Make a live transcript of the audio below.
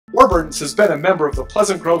Warburtons has been a member of the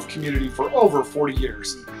Pleasant Grove community for over 40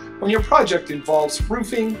 years. When your project involves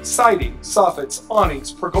roofing, siding, soffits,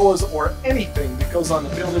 awnings, pergolas, or anything that goes on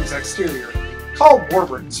the building's exterior, call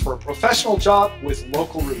Warburtons for a professional job with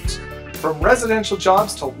local roots. From residential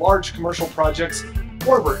jobs to large commercial projects,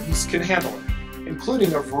 Warburtons can handle it,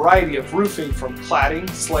 including a variety of roofing from cladding,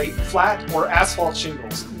 slate, flat, or asphalt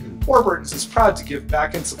shingles. Warburtons is proud to give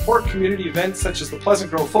back and support community events such as the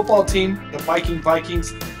Pleasant Grove football team, the Viking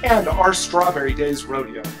Vikings, and our Strawberry Days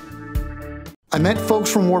Rodeo. I met folks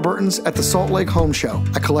from Warburtons at the Salt Lake Home Show.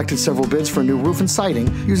 I collected several bids for a new roof and siding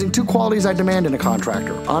using two qualities I demand in a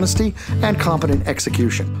contractor: honesty and competent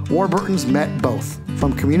execution. Warburtons met both.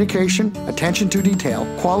 From communication, attention to detail,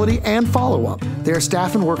 quality, and follow-up, their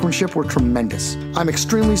staff and workmanship were tremendous. I'm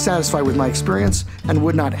extremely satisfied with my experience and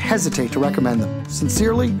would not hesitate to recommend them.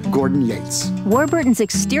 Sincerely, Gordon Yates. Warburtons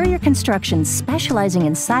Exterior Construction, specializing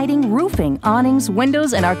in siding, roofing, awnings,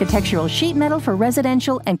 windows, and architectural sheet metal for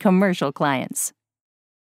residential and commercial clients.